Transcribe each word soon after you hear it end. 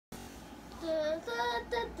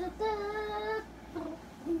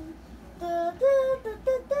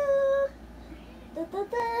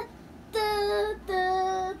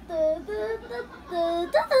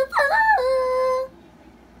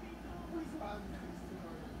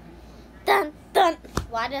Dun, dun.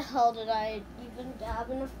 Why the hell did I even dab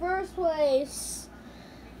in the first place?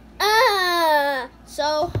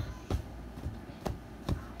 So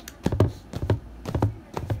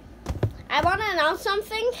I want to announce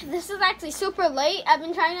something. This is actually super late. I've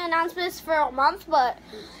been trying to announce this for a month, but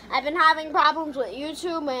I've been having problems with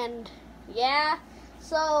YouTube, and yeah.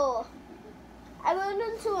 So I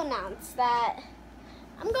wanted to announce that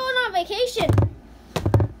I'm going on vacation.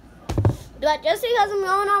 But just because I'm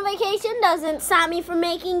going on vacation doesn't stop me from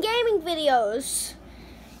making gaming videos.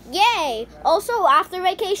 Yay! Also, after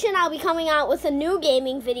vacation, I'll be coming out with a new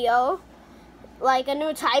gaming video. Like a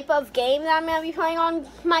new type of game that I'm going to be playing on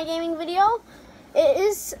my gaming video. It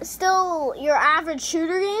is still your average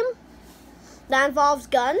shooter game that involves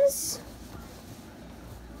guns.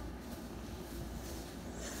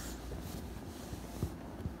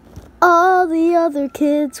 All the other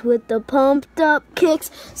kids with the pumped up kicks.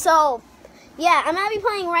 So, yeah, I'm going to be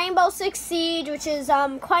playing Rainbow Six Siege, which is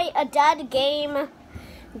quite a dead game.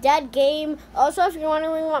 Also, if you're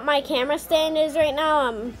wondering what my camera stand is right now,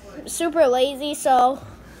 I'm super lazy, so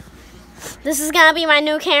this is going to be my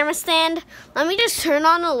new camera stand. Let me just turn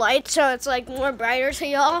on the light so it's like more brighter to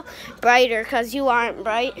y'all. Brighter, because you aren't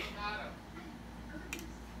bright.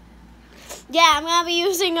 Yeah, I'm going to be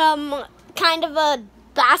using kind of a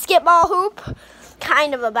basketball hoop. Yeah,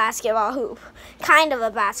 I'm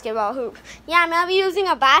going to be using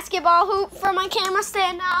a basketball hoop for my camera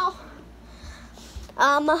stand now.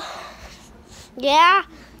 Yeah,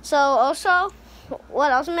 so also,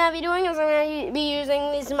 what else I'm going to be doing is I'm going to be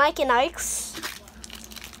using these Mike and Ikes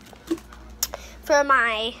for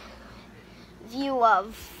my view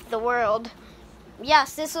of the world.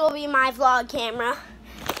 Yes, this will be my vlog camera.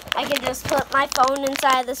 I can just put my phone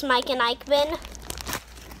inside this Mike and Ike bin.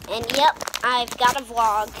 And yep, I've got a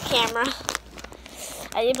vlog camera.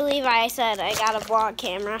 I did believe I said I got a vlog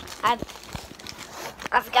camera. I've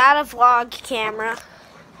got a vlog camera.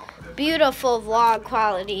 Beautiful vlog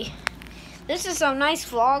quality. This is some nice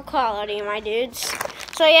vlog quality, my dudes.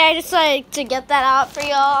 So yeah, I just like to get that out for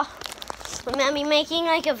y'all. I'm gonna be making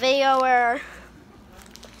like a video where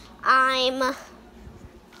I'm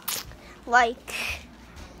like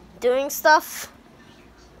doing stuff.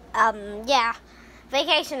 Yeah,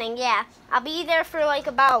 vacationing. Yeah, I'll be there for like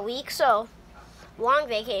about a week, so long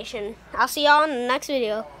vacation. I'll see y'all in the next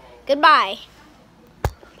video. Goodbye.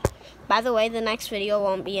 By the way, the next video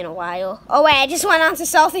won't be in a while. Oh wait, I just went on to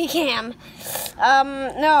selfie cam.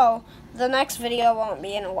 No, the next video won't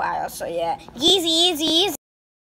be in a while, so yeah. Easy.